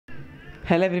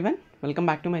Hello everyone, welcome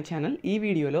back to my channel. ఈ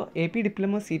వీడియోలో AP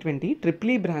diploma c20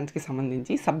 triple E బ్రాంచ్కి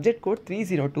సంబంధించి subject code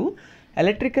 302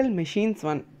 electrical machines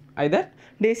 1 either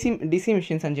DC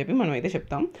machines అని చెప్పి మనం అయితే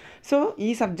చెప్తాం. సో ఈ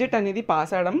సబ్జెక్ట్ అనేది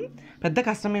పాస్ అవడం పెద్ద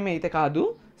కష్టమేమి అయితే కాదు.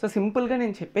 సో సింపుల్గా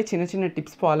నేను చెప్పే చిన్న చిన్న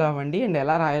టిప్స్ ఫాలో అవ్వండి అండ్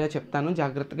ఎలా రాయాలో చెప్తాను,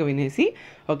 జాగ్రత్తగా వినేసి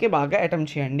ఓకే బాగా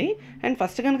అటెంప్ట్ చేయండి. అండ్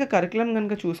ఫస్ట్ కనుక కరికులం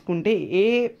కనుక చూసుకుంటే ఏ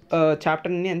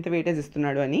చాప్టర్ని ఎంత వెయిటేజ్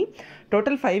ఇస్తున్నాడు అని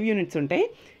టోటల్ 5 యూనిట్స్ ఉంటాయి.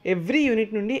 ఎవ్రీ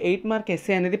యూనిట్ నుండి 8 మార్క్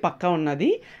ఎస్సే అనేది పక్కా ఉన్నది.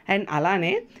 అండ్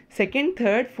అలానే సెకండ్,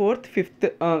 థర్డ్,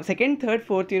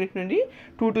 ఫోర్త్ యూనిట్ నుండి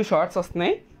 2 షార్ట్స్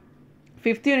వస్తున్నాయి.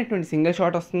 ఫిఫ్త్ యూనిట్ నుండి సింగిల్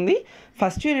షార్ట్ వస్తుంది.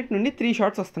 ఫస్ట్ యూనిట్ నుండి 3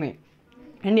 షార్ట్స్ వస్తున్నాయి.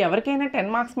 అండ్ ఎవరికైనా 10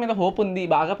 మార్క్స్ మీద హోప్ ఉంది,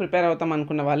 బాగా ప్రిపేర్ అవుతాం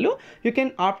అనుకున్న వాళ్ళు you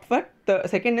can opt for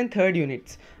second and third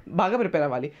units. బాగా ప్రిపేర్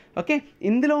అవ్వాలి. ఓకే,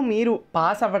 ఇందులో మీరు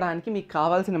పాస్ అవ్వడానికి మీకు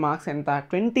కావాల్సిన మార్క్స్ ఎంత?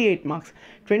 28 మార్క్స్.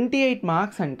 28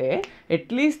 మార్క్స్ అంటే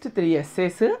అట్లీస్ట్ 3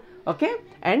 ఎస్సేస్, ఓకే,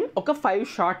 అండ్ ఒక 5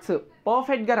 షార్ట్స్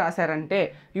పర్ఫెక్ట్గా రాశారంటే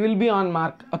you will be on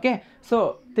mark. Okay, so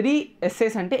 3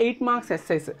 essays అంటే 8 మార్క్స్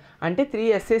ఎస్సేస్ అంటే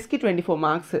 3 ఎస్సేస్కి 24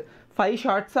 మార్క్స్, 5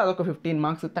 షార్ట్స్ అదొక 15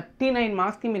 మార్క్స్, 39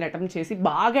 మార్క్స్కి మీరు అటెంప్ట్ చేసి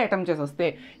బాగా అటెంప్ట్ చేసి వస్తే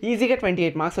ఈజీగా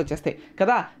 28 మార్క్స్ వచ్చేస్తాయి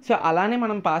కదా. సో అలానే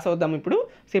మనం పాస్ అవుదాం ఇప్పుడు.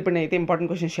 సో ఇప్పుడు నేనైతే ఇంపార్టెంట్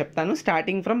క్వశ్చన్స్ చెప్తాను.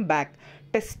 Starting from back,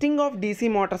 testing of DC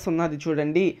Motors ఉన్నది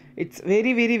చూడండి. It's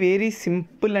very very very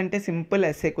simple, అంటే సింపుల్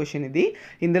ఎస్ఏ క్వశ్చన్ ఇది.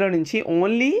 ఇందులో నుంచి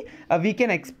only we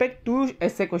can expect 2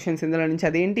 SA questions ఇందులో నుంచి.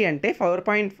 అదేంటి అంటే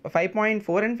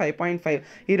 5.4 అండ్ 5.5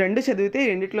 ఈ రెండు చదివితే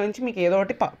రెండిట్లో నుంచి మీకు ఏదో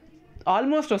ఒకటి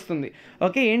ఆల్మోస్ట్ వస్తుంది.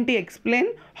 ఓకే, ఏంటి? Explain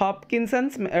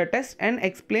హాప్కిన్సన్స్ test and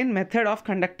explain method of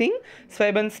conducting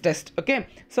స్వైబన్స్ test. Okay,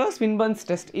 so స్విన్బర్న్స్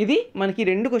test ఇది మనకి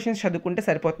 2 క్వశ్చన్స్ చదువుకుంటే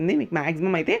సరిపోతుంది. మీకు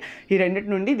మ్యాక్సిమం అయితే ఈ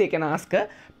రెండింటి నుండి దే కెన్ ఆస్క్.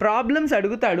 ప్రాబ్లమ్స్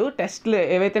అడుగుతాడు, టెస్ట్లు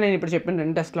ఏవైతే నేను ఇప్పుడు చెప్పిన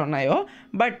 2 టెస్ట్లు ఉన్నాయో,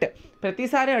 బట్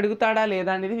ప్రతిసారి అడుగుతాడా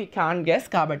లేదా అనేది వీ కాంట్ గెస్.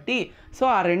 కాబట్టి సో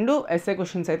ఆ 2 ఎస్ఏ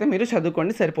క్వశ్చన్స్ అయితే మీరు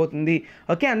చదువుకోండి, సరిపోతుంది.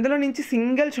 ఓకే, అందులో నుంచి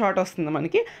సింగిల్ షార్ట్ వస్తుంది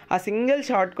మనకి. ఆ సింగిల్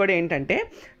షార్ట్ కూడా ఏంటంటే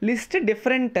list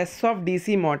different tests of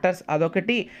DC Motors,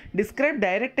 అదొకటి describe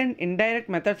direct and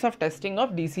indirect methods of testing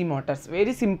of DC Motors.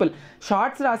 Very simple.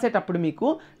 Shorts రాసేటప్పుడు మీకు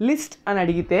లిస్ట్ అని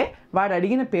అడిగితే వాడు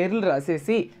అడిగిన పేర్లు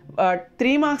రాసేసి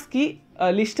 3 మార్క్స్కి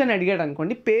లిస్ట్ అని అడిగాడు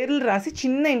అనుకోండి, పేర్లు రాసి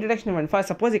చిన్న ఇంట్రడక్షన్ ఇవ్వండి. ఫర్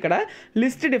సపోజ్ ఇక్కడ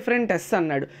లిస్ట్ డిఫరెంట్ టెస్ట్స్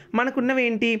అన్నాడు. మనకున్నవి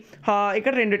ఏంటి?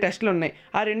 ఇక్కడ 2 టెస్టులు ఉన్నాయి.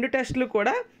 ఆ 2 టెస్టులు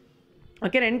కూడా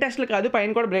ఓకే, 2 టెస్టులు కాదు,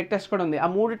 పైన కూడా బ్రేక్ టెస్ట్ కూడా ఉంది. ఆ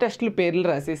 3 టెస్టులు పేర్లు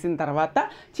రాసేసిన తర్వాత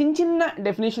చిన్న చిన్న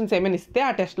డెఫినేషన్స్ ఏమైనా ఇస్తే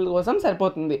ఆ టెస్టుల కోసం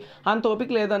సరిపోతుంది. అంత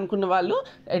ఓపిక లేదనుకున్న వాళ్ళు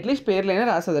అట్లీస్ట్ పేర్లైనా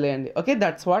రాసి వదిలేయండి. Okay,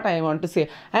 that's what I want to say.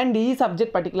 And ఈ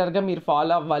సబ్జెక్ట్ పర్టికులర్గా మీరు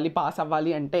ఫాలో అవ్వాలి, పాస్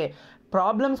అవ్వాలి అంటే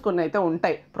ప్రాబ్లమ్స్ కొన్ని అయితే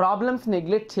ఉంటాయి. ప్రాబ్లమ్స్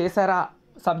నెగ్లెక్ట్ చేశారా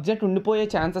సబ్జెక్ట్ ఉండిపోయే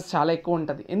ఛాన్సెస్ చాలా ఎక్కువ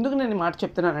ఉంటుంది. ఎందుకు నేను మాట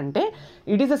చెప్తున్నానంటే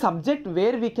it is a subject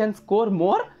where we can score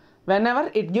more when ever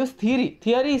it gives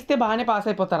theory ఇస్తే బాగానే పాస్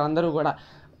అయిపోతారు అందరూ కూడా.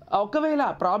 ఒకవేళ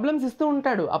ప్రాబ్లమ్స్ ఇస్తూ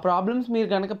ఉంటాడు, ఆ ప్రాబ్లమ్స్ మీరు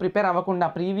కనుక ప్రిపేర్ అవ్వకుండా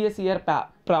ప్రీవియస్ ఇయర్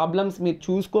ప్రాబ్లమ్స్ మీరు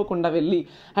చూసుకోకుండా వెళ్ళి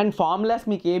అండ్ ఫార్ములాస్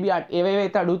మీకు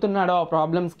ఏవేవైతే అడుగుతున్నాడో ఆ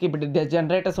ప్రాబ్లమ్స్కి, ఇప్పుడు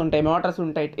జనరేటర్స్ ఉంటాయి, మోటార్స్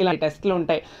ఉంటాయి, ఇలా టెస్ట్లు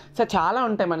ఉంటాయి, సో చాలా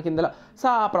ఉంటాయి మనకి ఇందులో. సో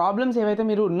ఆ ప్రాబ్లమ్స్ ఏవైతే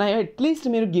మీరు ఉన్నాయో అట్లీస్ట్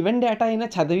మీరు గివెన్ డేటా అయినా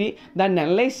చదివి దాన్ని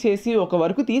అనలైజ్ చేసి ఒక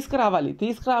వరకు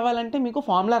తీసుకురావాలంటే మీకు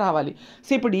ఫార్ములా రావాలి.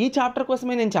 సో ఇప్పుడు ఈ చాప్టర్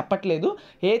కోసమే నేను చెప్పట్లేదు,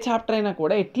 ఏ చాప్టర్ అయినా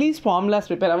కూడా అట్లీస్ట్ ఫార్ములాస్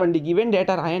ప్రిపేర్ అవ్వండి, గివెన్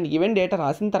డేటా రాయండి. గివెన్ డేటా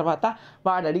రాసిన తర్వాత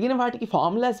వాడు అడిగిన వాటికి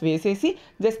ఫార్ములాస్ వేసేసి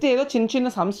జస్ట్ ఏదో చిన్న చిన్న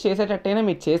సమ్స్ చేసేటట్టయినా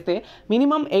మీరు చేస్తే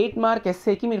మినిమం 8 మార్క్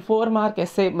ఎస్ఏకి మీరు 4 మార్క్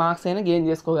ఎస్ఏ మార్క్స్ అయినా గెయిన్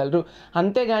చేసుకోగలరు.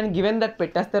 అంతేగాని గివెన్ దట్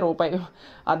పెట్టేస్తే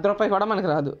 ₹1 కూడా మనకు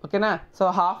రాదు. ఓకేనా, సో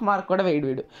హాఫ్ మార్క్ కూడా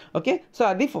వీడు. ఓకే, సో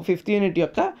అది 5th యూనిట్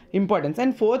యొక్క ఇంపార్టెన్స్.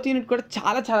 అండ్ 4th యూనిట్ కూడా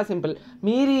చాలా చాలా సింపుల్.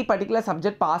 మీరు ఈ పర్టికులర్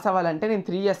సబ్జెక్ట్ పాస్ అవ్వాలంటే నేను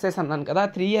 3 ఎస్ఏస్ అన్నాను కదా,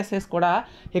 3 ఎస్ఏస్ కూడా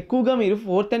ఎక్కువగా మీరు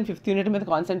 4th అండ్ 5th యూనిట్ మీద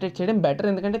కాన్సన్ట్రేట్ చేయడం బెటర్,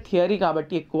 ఎందుకంటే థియరీ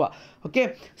కాబట్టి ఎక్కువ. ఓకే,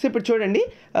 సో ఇప్పుడు చూడండి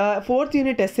 4th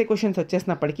యూనిట్ ఎస్ఏ క్వశ్చన్స్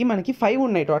వచ్చేసినప్పటికీ మనకి 5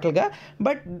 ఉన్నాయి టోటల్గా,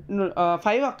 బట్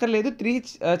 5 అక్కర్లేదు, 3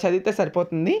 చదివితే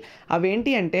సరిపోతుంది.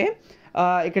 అవేంటి అంటే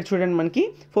ఇక్కడ చూడండి మనకి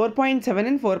 4.7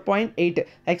 and 4.8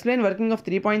 explain working of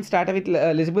 3 point start with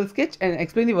legible sketch and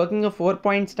explain the working of 4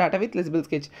 point start with legible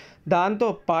sketch. దాంతో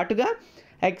పాటుగా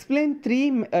explain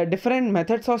 3 different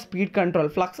methods of speed control,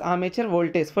 flux, armature,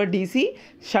 voltage for DC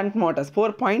shunt Motors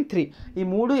 4.3. ఈ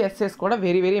 3 SS కూడా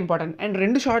very very important. And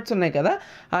 2 shorts ఉన్నాయి కదా,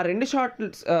 ఆ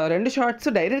 2 shorts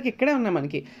direct ఇక్కడే ఉన్నాయి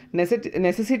మనకి.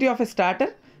 Necessity of a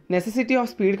starter, necessity of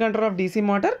speed control of DC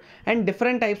motor and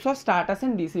different types of starters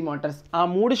and DC Motors. ఆ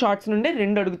 3 shorts నుండే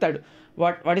 2 అడుగుతాడు.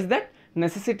 What is that?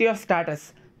 Necessity of starters,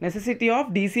 necessity of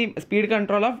DC speed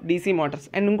control of DC Motors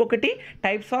and ఇంకొకటి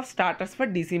types of starters for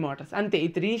DC Motors. అంతే, ఈ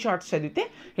 3 shorts చదివితే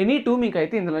any 2 మీకు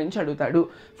అయితే ఇందులో నుంచి అడుగుతాడు.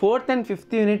 4th అండ్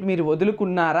 5th యూనిట్ మీరు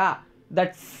వదులుకున్నారా,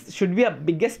 that's should be a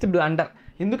biggest blunder.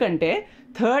 ఎందుకంటే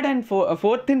third and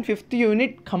fourth and fifth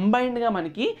unit కంబైన్డ్గా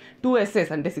మనకి 2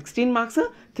 ఎస్సేస్ అంటే 16 మార్క్స్,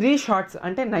 3 షార్ట్స్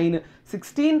అంటే 9,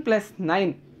 16 +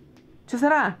 9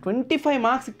 చూసారా 25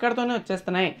 మార్క్స్ ఇక్కడతోనే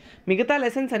వచ్చేస్తున్నాయి. మిగతా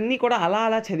లెసన్స్ అన్నీ కూడా అలా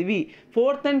అలా చదివి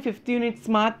ఫోర్త్ అండ్ ఫిఫ్త్ యూనిట్స్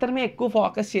మాత్రమే ఎక్కువ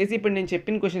ఫోకస్ చేసి ఇప్పుడు నేను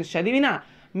చెప్పిన క్వశ్చన్స్ చదివినా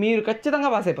మీరు ఖచ్చితంగా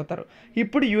పాస్ అయిపోతారు.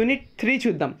 ఇప్పుడు యూనిట్ 3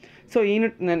 చూద్దాం. సో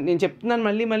యూనిట్ నేను చెప్తున్నాను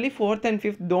మళ్ళీ fourth and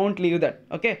fifth don't leave that.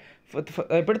 Okay,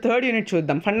 ఇప్పుడు థర్డ్ యూనిట్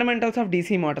చూద్దాం, ఫండమెంటల్స్ ఆఫ్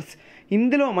డీసీ మోటార్స్.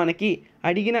 ఇందులో మనకి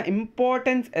అడిగిన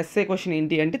ఇంపార్టెన్స్ ఎస్సే క్వశ్చన్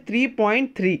ఏంటి అంటే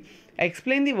 3.3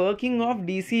 explain the working of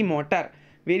DC motor.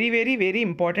 Very very very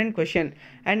important question.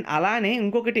 And అలానే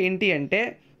ఇంకొకటి ఏంటి అంటే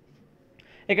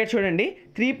ఇక్కడ చూడండి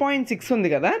 3.6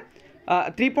 ఉంది కదా,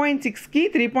 3.6కి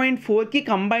 3.4కి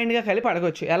కంబైన్డ్గా కలిపి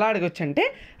అడగొచ్చు. ఎలా అడగొచ్చు అంటే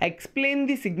explain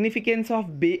the significance of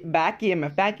back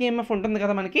EMF ఉంటుంది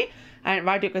కదా మనకి, అండ్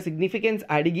వాటి యొక్క సిగ్నిఫికెన్స్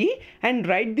అడిగి and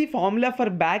right the formula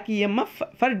for back EMF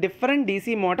for different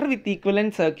DC motor with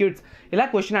equivalent circuits. ఇలా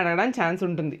క్వశ్చన్ అడగడానికి ఛాన్స్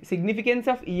ఉంటుంది. సిగ్నిఫికెన్స్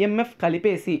ఆఫ్ ఈఎంఎఫ్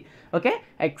కలిపేసి okay,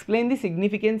 explain the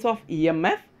significance of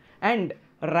EMF and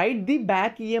right the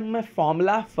back EMF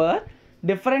formula for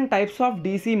different types of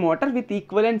DC motor with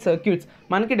equivalent circuits.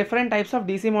 మనకి different types of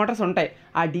DC Motors ఉంటాయి.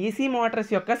 ఆ DC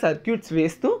Motors యొక్క circuits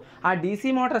వేస్తూ ఆ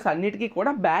DC Motors అన్నిటికీ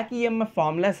కూడా back EMF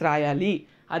formulas రాయాలి.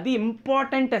 అది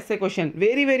important essay question,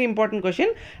 very very important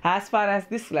question as far as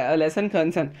this lesson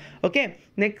concern. Okay,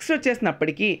 next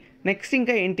వచ్చేసినప్పటికీ next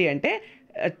ఇంకా ఏంటి అంటే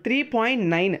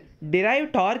 3.9 derive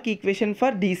torque equation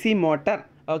for DC motor.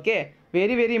 Okay,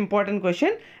 very very important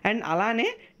question. And అలానే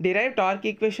derive torque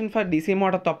equation for DC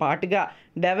మోటార్తో పాటుగా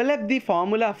develop the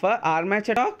formula for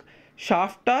armature torque,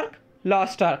 shaft torque,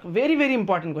 loss torque. Very very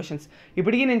important questions.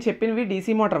 ఇప్పటికీ నేను చెప్పినవి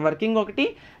DC motor working ఒకటి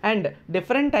and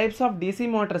different types of DC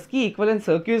మోటార్స్కి equivalent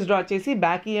circuits draw చేసి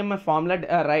back EMF formula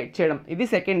right చేయడం, ఇది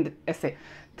second essay.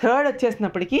 Third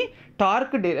వచ్చేసినప్పటికీ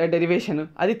torque derivation,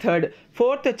 అది third.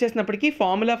 Fourth వచ్చేసినప్పటికీ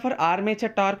formula for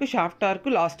armature torque, shaft torque,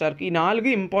 loss torque. ఈ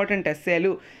 4 important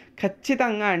ఎస్సేలు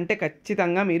ఖచ్చితంగా అంటే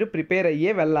ఖచ్చితంగా మీరు ప్రిపేర్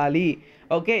అయ్యే వెళ్ళాలి.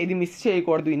 ఓకే, ఇది మిస్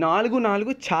చేయకూడదు. ఈ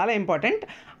 4 చాలా ఇంపార్టెంట్.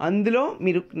 అందులో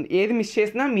మీరు ఏది మిస్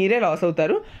చేసినా మీరే లాస్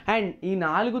అవుతారు. అండ్ ఈ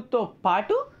 4తో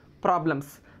పాటు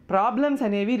ప్రాబ్లమ్స్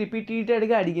అనేవి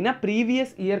రిపీటెడ్గా అడిగిన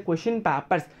ప్రీవియస్ ఇయర్ క్వశ్చన్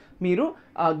పేపర్స్. మీరు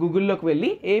గూగుల్లోకి వెళ్ళి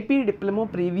AP diploma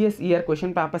previous year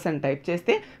question papers అని టైప్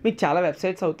చేస్తే మీకు చాలా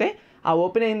వెబ్సైట్స్ అవుతాయి. ఆ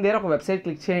ఓపెన్ అయిన దగ్గర ఒక వెబ్సైట్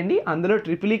క్లిక్ చేయండి, అందులో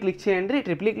ట్రిపుల్ ఈ క్లిక్ చేయండి.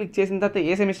 ట్రిపుల్ ఈ క్లిక్ చేసిన తర్వాత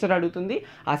ఏ సెమిస్టర్ అడుగుతుంది,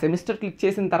 ఆ సెమిస్టర్ క్లిక్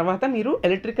చేసిన తర్వాత మీరు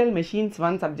ఎలక్ట్రికల్ మెషిన్స్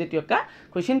 1 సబ్జెక్ట్ యొక్క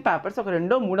క్వశ్చన్ పేపర్స్ ఒక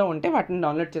 2-3 ఉంటే వాటిని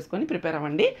డౌన్లోడ్ చేసుకొని ప్రిపేర్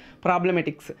అవ్వండి.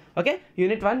 ప్రాబ్లమెటిక్స్ ఓకే,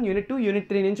 యూనిట్ 1, యూనిట్ 2, యూనిట్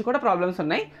 3 నుంచి కూడా ప్రాబ్లమ్స్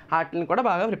ఉన్నాయి, వాటిని కూడా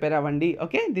బాగా ప్రిపేర్ అవ్వండి.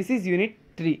 Okay, this is unit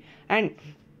 3. And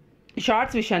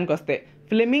shorts విషయానికి వస్తే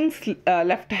Fleming's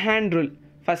left hand rule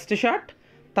first short,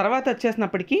 తర్వాత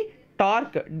వచ్చేసినప్పటికీ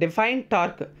torque, define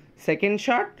torque second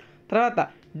short, తర్వాత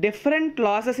different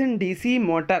losses in DC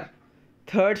motor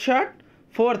third short,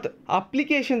 fourth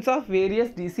applications of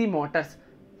various DC Motors.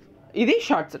 ఇది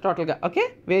shorts టోటల్గా. Okay,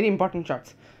 very important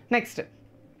shorts. Next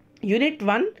unit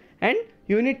 1 and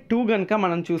unit 2 కనుక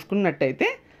మనం చూసుకున్నట్టయితే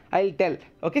I will tell.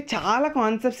 Okay, చాలా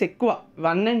concepts ఎక్కువ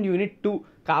 1 and unit 2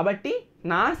 కాబట్టి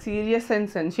నా serious and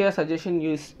సెన్సియర్ suggestion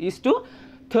is to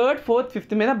third, fourth,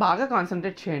 fifth మీద బాగా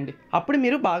కాన్సన్ట్రేట్ చేయండి. అప్పుడు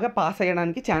మీరు బాగా పాస్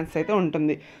అయ్యడానికి ఛాన్స్ అయితే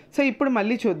ఉంటుంది. సో ఇప్పుడు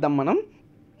మళ్ళీ చూద్దాం మనం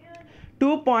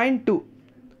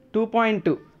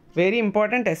 2.2 very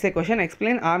important essay question.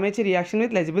 Explain armature reaction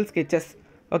with legible sketches.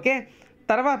 Okay,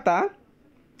 తర్వాత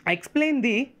explain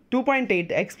the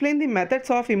 2.8 explain the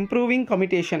methods of improving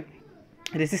commutation,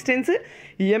 resistance,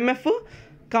 EMF,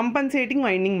 కంపన్సేటింగ్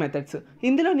winding methods.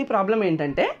 ఇందులోని ప్రాబ్లం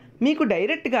ఏంటంటే మీకు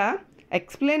డైరెక్ట్గా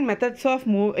explain methods of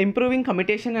improving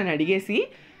commutation అని అడిగేసి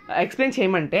ఎక్స్ప్లెయిన్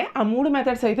చేయమంటే ఆ 3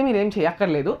 మెథడ్స్ అయితే మీరు ఏం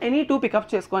చేయక్కర్లేదు, ఎనీ 2 పికప్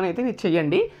చేసుకొని అయితే మీరు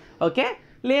చెయ్యండి. ఓకే,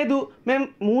 లేదు మేము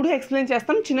 3 ఎక్స్ప్లెయిన్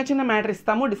చేస్తాం, చిన్న మ్యాటర్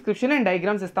ఇస్తాము, డిస్క్రిప్షన్ అండ్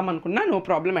డయాగ్రామ్స్ ఇస్తాం అనుకున్నా నో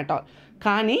ప్రాబ్లం ఎట్ ఆల్.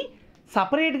 కానీ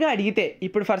సపరేట్గా అడిగితే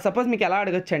ఇప్పుడు ఫర్ సపోజ్ మీకు ఎలా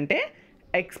అడగచ్చు అంటే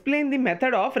explain the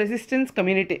method of resistance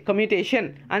commutation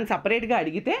అని సపరేట్గా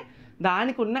అడిగితే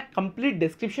దానికి ఉన్న complete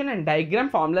description and diagram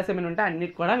formulas ఏమైనా ఉంటే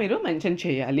అన్నిటి కూడా మీరు మెన్షన్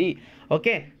చేయాలి.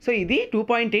 ఓకే, సో ఇది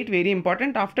 2.8 వెరీ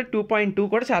ఇంపార్టెంట్. ఆఫ్టర్ 2.2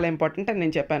 కూడా చాలా ఇంపార్టెంట్ అని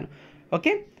నేను చెప్పాను.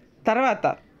 ఓకే, తర్వాత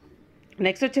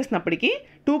నెక్స్ట్ వచ్చేసినప్పటికీ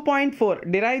 2.4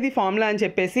 డిరైవ్ ది ఫార్ములా అని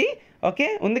చెప్పేసి ఓకే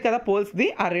ఉంది కదా పోల్స్ది,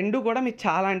 ఆ 2 కూడా మీకు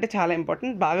చాలా అంటే చాలా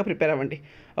ఇంపార్టెంట్, బాగా ప్రిపేర్ అవ్వండి.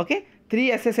 ఓకే, 3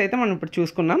 ఎస్ఎస్ అయితే మనం ఇప్పుడు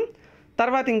చూసుకున్నాం.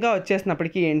 తర్వాత ఇంకా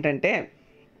వచ్చేసినప్పటికీ ఏంటంటే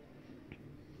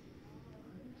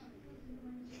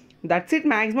దట్స్ ఇట్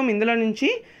మ్యాక్సిమం ఇందులో నుంచి.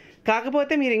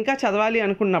 కాకపోతే మీరు ఇంకా చదవాలి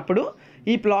అనుకున్నప్పుడు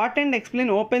ఈ plot and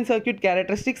explain open circuit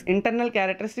characteristics, internal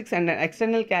characteristics and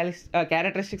external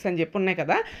characteristics అని చెప్పి ఉన్నాయి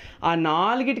కదా, ఆ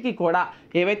 4కి కూడా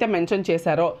ఏవైతే మెన్షన్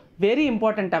చేశారో వెరీ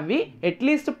ఇంపార్టెంట్. అవి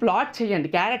అట్లీస్ట్ ప్లాట్ చేయండి.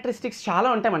 క్యారెక్టరిస్టిక్స్ చాలా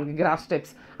ఉంటాయి మనకి గ్రాఫ్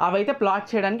స్టెప్స్, అవైతే ప్లాట్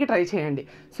చేయడానికి ట్రై చేయండి.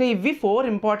 సో ఇవి 4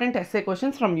 important SA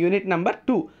questions from unit number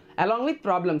 2 along with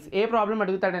problems. A problem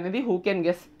అడుగుతాడనేది who can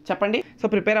guess చెప్పండి. సో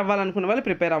ప్రిపేర్ అవ్వాలనుకున్న వాళ్ళు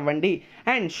ప్రిపేర్ అవ్వండి.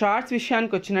 అండ్ షార్ట్స్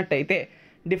విషయానికి వచ్చినట్టయితే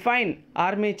define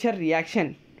armature reaction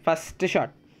first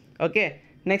short. Okay,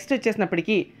 next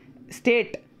వచ్చేసినప్పటికీ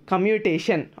state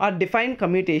commutation are define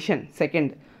commutation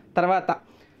second. తర్వాత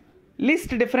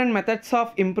list different methods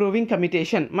of improving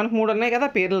commutation, మనకు 3 ఉన్నాయి కదా,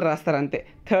 పేర్లు రాస్తారు అంతే,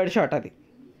 థర్డ్ షార్ట్ అది.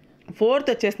 Fourth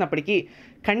వచ్చేసినప్పటికీ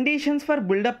conditions for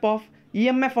buildup of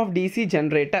EMF of DC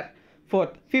generator.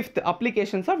 Fifth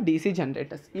applications of DC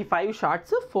generators. ఈ 5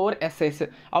 shorts 4 essays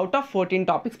out of 14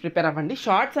 topics prepare అవ్వండి.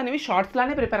 షార్ట్స్ అనేవి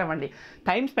షార్ట్స్లానే ప్రిపేర్ అవ్వండి,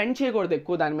 టైం స్పెండ్ చేయకూడదు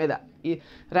ఎక్కువ దాని మీద.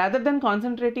 Rather than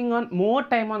concentrating on more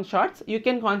time on shorts, you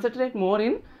can concentrate more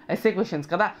in SA questions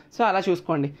కదా, so అలా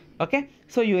చూసుకోండి. Okay,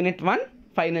 so unit 1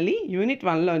 finally unit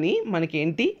 1లోని మనకి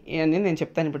ఏంటి అనేది నేను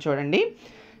చెప్తాను ఇప్పుడు చూడండి.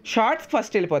 షార్ట్స్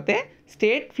ఫస్ట్ వెళ్ళిపోతే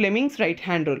state Fleming's right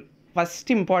hand rule,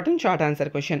 first important short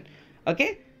answer question. Okay,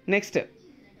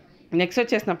 next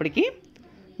వచ్చేసినప్పటికీ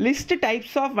list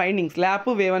types of windings, lap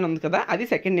wave అని ఉంది కదా, అది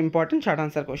second important short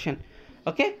answer question.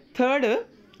 Okay, third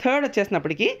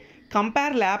వచ్చేసినప్పటికీ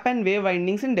compare lap and wave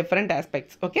windings in different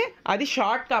aspects. Okay, అది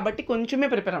short కాబట్టి కొంచెమే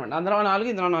prepare అవ్వండి, అందులో 4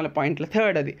 ఇందులో 4 పాయింట్లు,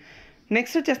 థర్డ్ అది.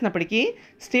 Next వచ్చేసినప్పటికీ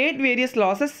state various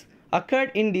losses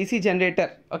occurred in DC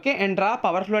generator. Okay, and draw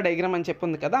power flow diagram అని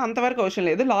చెప్పింది కదా, అంతవరకు అవసరం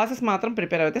లేదు, లాసెస్ మాత్రం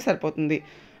ప్రిపేర్ అయితే సరిపోతుంది.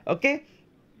 ఓకే,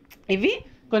 ఇవి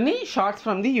కొన్ని shorts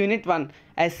from the unit 1.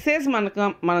 Essays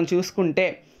మనం చూసుకుంటే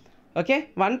okay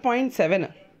 1.7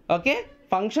 okay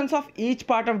functions of each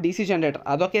part of DC generator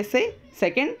అదొక essay.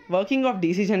 Second working of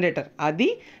DC generator అది.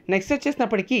 నెక్స్ట్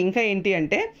వచ్చేసినప్పటికీ ఇంకా ఏంటి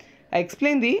అంటే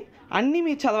ఎక్స్ప్లెయిన్ ది, అన్నీ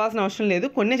మీరు చదవాల్సిన అవసరం లేదు,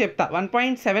 కొన్ని చెప్తా.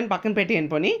 1.7 పక్కన పెట్టి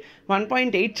అనుకొని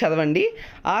 1.8 చదవండి.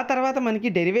 ఆ తర్వాత మనకి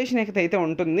డెరివేషన్ అయితే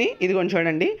ఉంటుంది, ఇది కొంచెం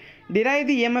చూడండి. Derive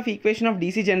the EMF equation of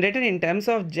DC generator in terms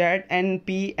of Z and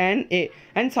P and A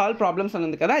and solve problems అని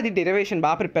ఉంది కదా, అది డెరివేషన్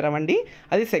బాగా ప్రిపేర్ అవ్వండి,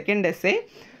 అది సెకండ్ ఎస్సే.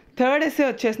 థర్డ్ ఎస్సే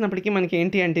వచ్చేసినప్పటికీ మనకి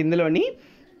ఏంటి అంటే ఇందులోని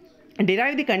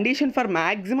derive the condition for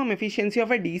maximum efficiency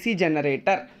of a DC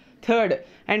generator, third.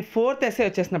 And fourth essay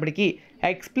వచ్చేసినప్పటికీ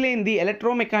explain the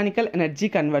electromechanical energy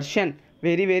conversion.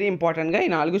 Very very ఇంపార్టెంట్గా ఈ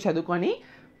 4 చదువుకొని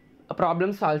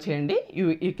ప్రాబ్లమ్స్ సాల్వ్ చేయండి,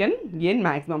 you can gain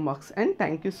maximum marks. And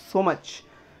thank you so much.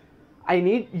 I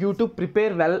need you to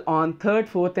prepare well on 3rd,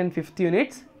 4th and 5th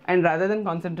units and rather than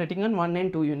concentrating on 1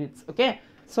 and 2 units. Okay,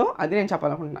 so అది నేను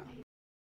చెప్పాలనుకుంటున్నా.